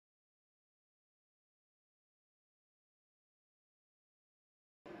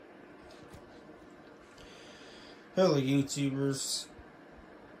Hello YouTubers,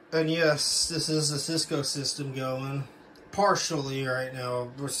 and yes, this is the Cisco system going partially right now.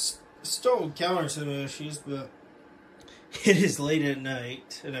 We're still encountering some issues, but it is late at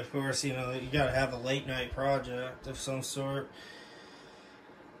night, and of course, you know, you gotta have a late night project of some sort.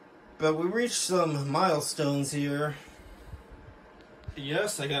 But we reached some milestones here.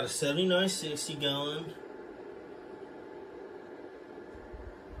 Yes, I got a 7960 going.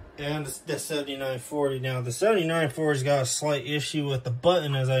 And the 7940. Now, the 7940's got a slight issue with the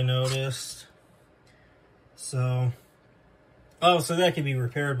button, as I noticed. So, so that can be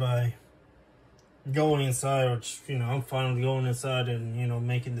repaired by going inside, which, you know, I'm fine with going inside and, you know,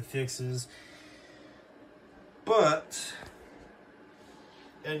 making the fixes. But,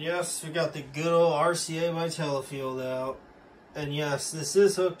 and yes, we got the good old RCA by Telefield out. And yes, this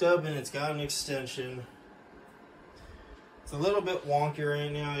is hooked up and it's got an extension. It's a little bit wonky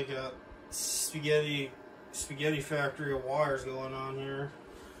right now. You got spaghetti factory of wires going on here.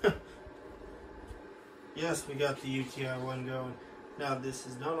 Yes, we got the UTI one going. Now this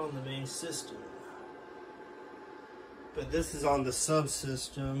is not on the main system, but this is on the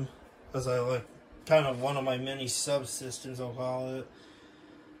subsystem, as I like, kind of one of my many subsystems, I'll call it.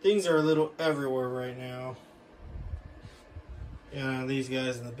 Things are a little everywhere right now. Yeah, these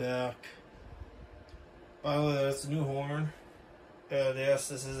guys in the back. By the way, that's a new horn. Yes,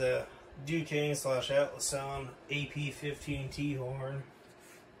 this is a Duquesne / Atlas Sound AP15T horn.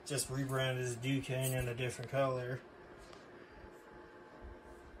 Just rebranded as Duquesne in a different color.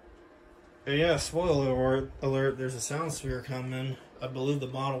 And yeah, spoiler alert, there's a sound sphere coming. I believe the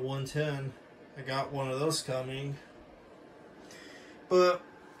model 110. I got one of those coming. But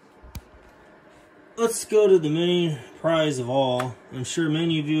let's go to the main prize of all. I'm sure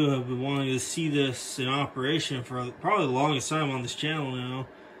many of you have been wanting to see this in operation for probably the longest time on this channel now.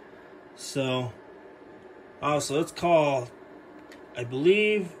 So let's call, I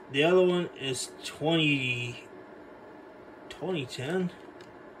believe the other one is 2010?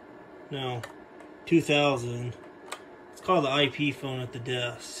 No, 2000. It's called the IP phone at the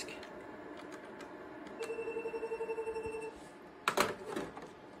desk.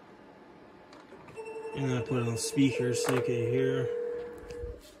 And then I put it on speakers so you can hear.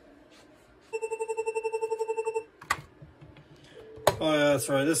 Oh yeah, that's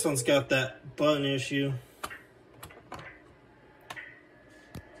right. This one's got that button issue.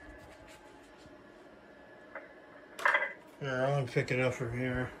 Here, I'm gonna pick it up from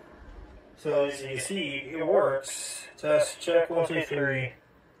here. So as you can see, it works. Test, check, 1, 2, 3.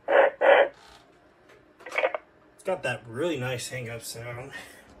 It's got that really nice hang-up sound.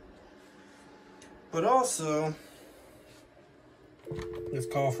 But also, let's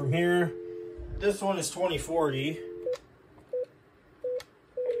call from here. This one is 2040.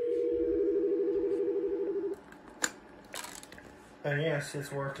 And yes,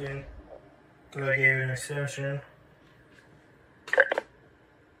 it's working. Because I gave it an extension.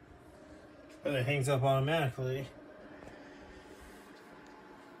 And it hangs up automatically.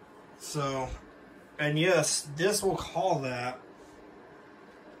 So, and yes, this will call that.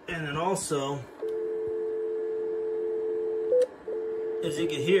 And then also, as you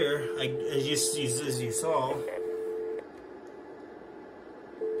can hear, as you saw,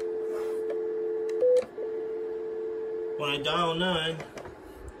 when I dial 9,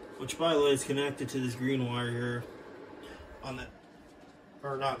 which by the way is connected to this green wire here, on the,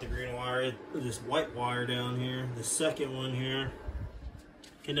 or not the green wire, this white wire down here, the second one here,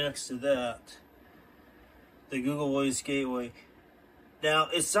 connects to that, the Google Voice Gateway. Now,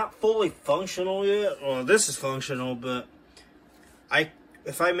 it's not fully functional yet. Well, this is functional, but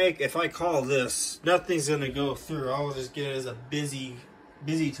if I call this, nothing's gonna go through. I'll just get it as a busy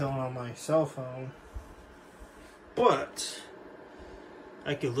tone on my cell phone. But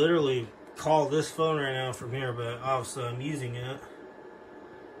I could literally call this phone right now from here, but obviously I'm using it.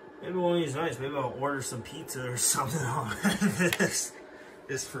 Maybe one of these nights, maybe I'll order some pizza or something on this.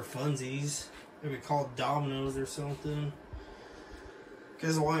 Just for funsies. Maybe call Domino's or something.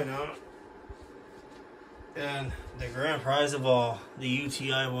 Because why not? And the grand prize of all, the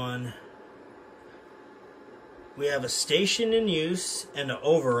UTI one. We have a station in use and an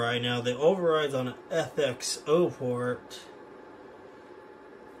override. Now the override's on an FXO port.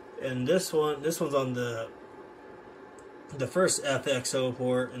 And this one's on the first FXO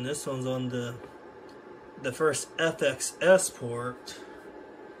port, and this one's on the first FXS port.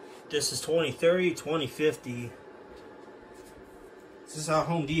 This is 2030, 2050. This is how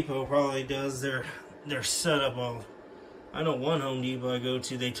Home Depot probably does their setup. I know one Home Depot I go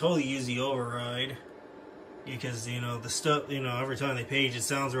to, they totally use the override. Because, you know, the stuff, you know, every time they page it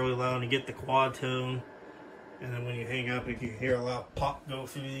sounds really loud and you get the quad tone. And then when you hang up, you can hear a loud pop go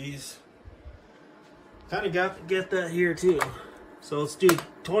through these. Kind of got to get that here too. So let's do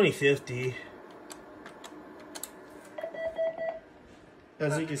 2050.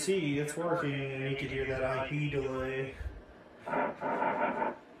 As you can see, it's working, and you can hear that IP delay.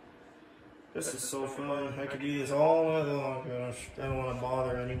 This is so fun. I could do this all night long. Gosh, I don't want to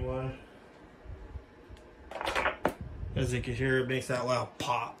bother anyone. As you can hear, it makes that loud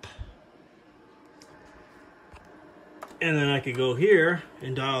pop. And then I could go here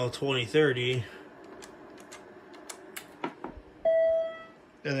and dial 2030.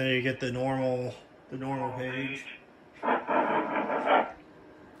 And then you get the normal page.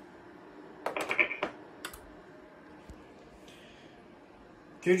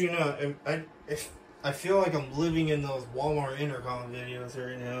 Kid you not, I feel like I'm living in those Walmart Intercom videos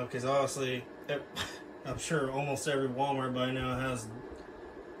right now, because honestly, I'm sure almost every Walmart by now has,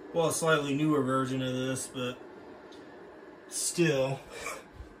 well, a slightly newer version of this, but still,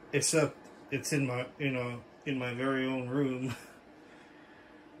 except it's in my, in my very own room.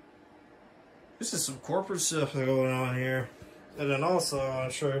 This is some corporate stuff going on here. And then also, I'm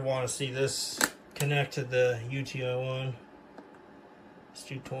sure you want to see this connect to the UTI one. Let's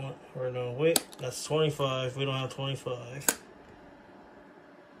do 20, or no, wait, that's 25. We don't have 25.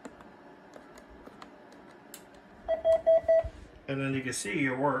 And then you can see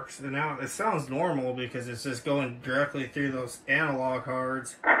it works. And now it sounds normal because it's just going directly through those analog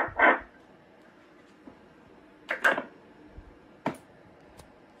cards.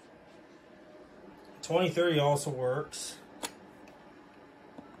 2030 also works.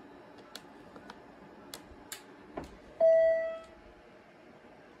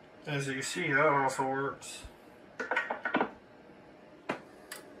 As you can see, that also works.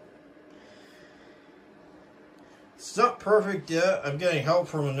 It's not perfect yet. I'm getting help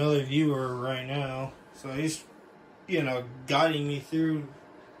from another viewer right now. So he's, guiding me through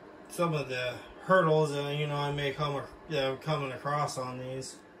some of the hurdles that, I may come coming across on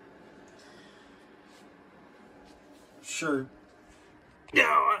these. Sure.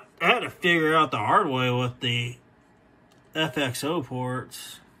 Yeah, I had to figure out the hard way with the FXO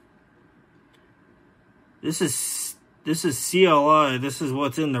ports. This is CLI. This is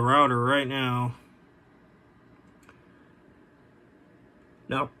what's in the router right now.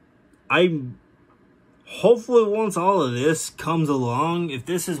 Now, hopefully once all of this comes along, if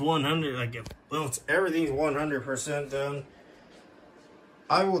this is 100, once everything's 100% done,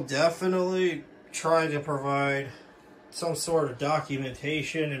 I will definitely try to provide some sort of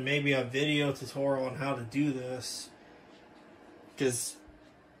documentation and maybe a video tutorial on how to do this. Because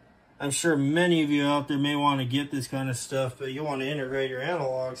I'm sure many of you out there may want to get this kind of stuff, but you want to integrate your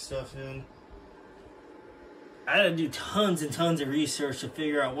analog stuff in. I had to do tons and tons of research to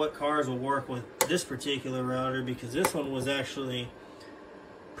figure out what cards will work with this particular router, because this one was actually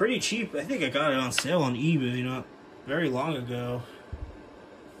pretty cheap. I think I got it on sale on eBay not very long ago.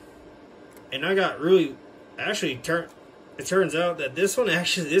 And I got really, it turns out that this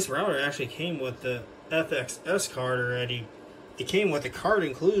router actually came with the FXS card already. It came with the card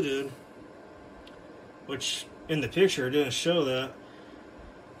included, which in the picture it didn't show that.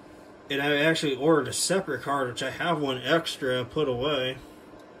 And I actually ordered a separate card, which I have one extra put away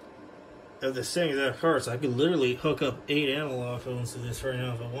of the same exact card, so I could literally hook up 8 analog phones to this right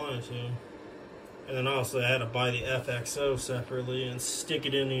now if I wanted to. And then also I had to buy the FXO separately and stick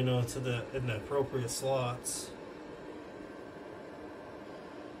it in, to in the appropriate slots.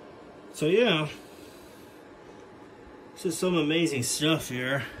 So yeah. This is some amazing stuff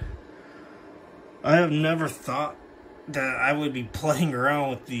here. I have never thought that I would be playing around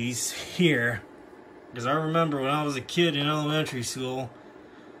with these here. Because I remember when I was a kid in elementary school,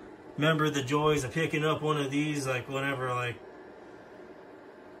 remember the joys of picking up one of these, whenever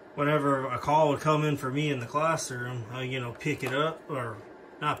a call would come in for me in the classroom, I, pick it up, or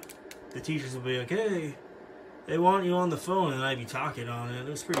not, the teachers would be like, hey, they want you on the phone, and I'd be talking on it. It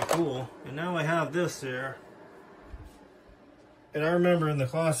was pretty cool. And now I have this here. And I remember in the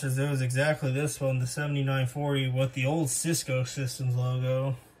classes, there was exactly this one, the 7940, with the old Cisco Systems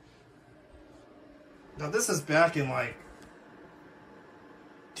logo. Now this is back in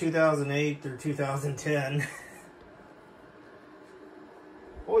 2008 or 2010.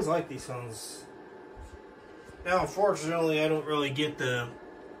 Always like these phones. Now unfortunately I don't really get the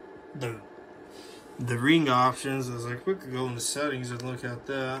ring options. I was like, we could go into settings and look at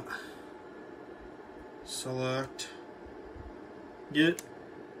that. Select.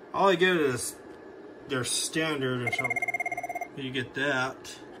 All I get is their standard or something. You get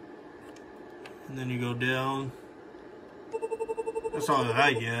that, and then you go down. That's all that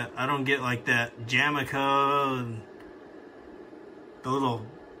I get. I don't get like that Jamica and the little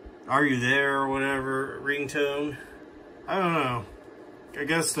 "Are You There" or whatever ringtone. I don't know. I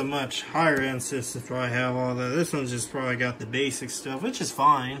guess the much higher end systems probably have all that. This one's just probably got the basic stuff, which is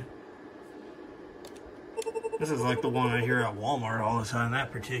fine. This is like the one I hear at Walmart all the time,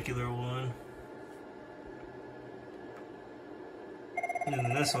 that particular one. And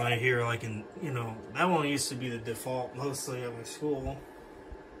then this one I hear like in, you know, that one used to be the default mostly at my school.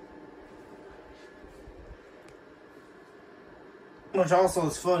 Which also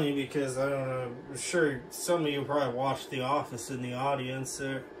is funny because, I don't know, I'm sure some of you probably watched The Office in the audience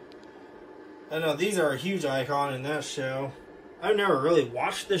there. I know these are a huge icon in that show. I've never really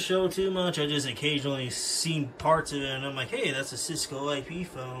watched the show too much. I just occasionally seen parts of it and I'm like, hey, that's a Cisco VOIP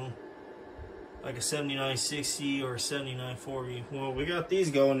phone. Like a 7960 or a 7940. Well, we got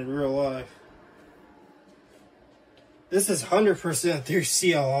these going in real life. This is 100% through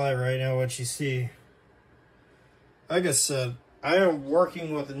CLI right now, what you see. Like I said, I am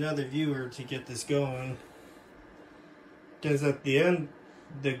working with another viewer to get this going. Because at the end,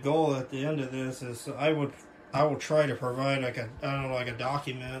 the goal at the end of this is I will try to provide like a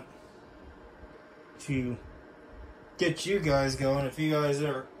document to get you guys going. If you guys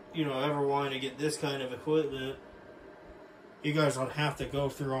are, you know, ever wanting to get this kind of equipment, you guys don't have to go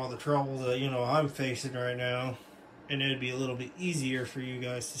through all the trouble that, you know, I'm facing right now, and it'd be a little bit easier for you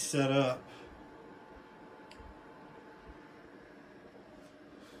guys to set up.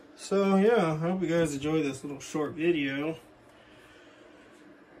 So yeah, I hope you guys enjoyed this little short video.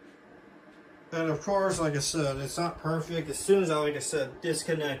 And of course, like I said, it's not perfect. As soon as I, like I said,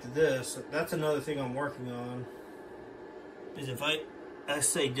 disconnect this, that's another thing I'm working on. Is if I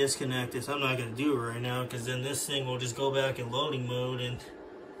say disconnect this, I'm not going to do it right now, because then this thing will just go back in loading mode and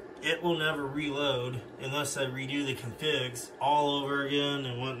it will never reload unless I redo the configs all over again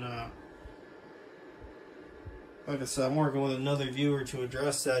and whatnot. Like I said, I'm working with another viewer to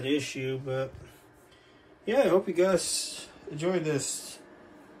address that issue, but yeah, I hope you guys enjoyed this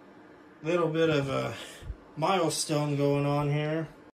little bit of a milestone going on here.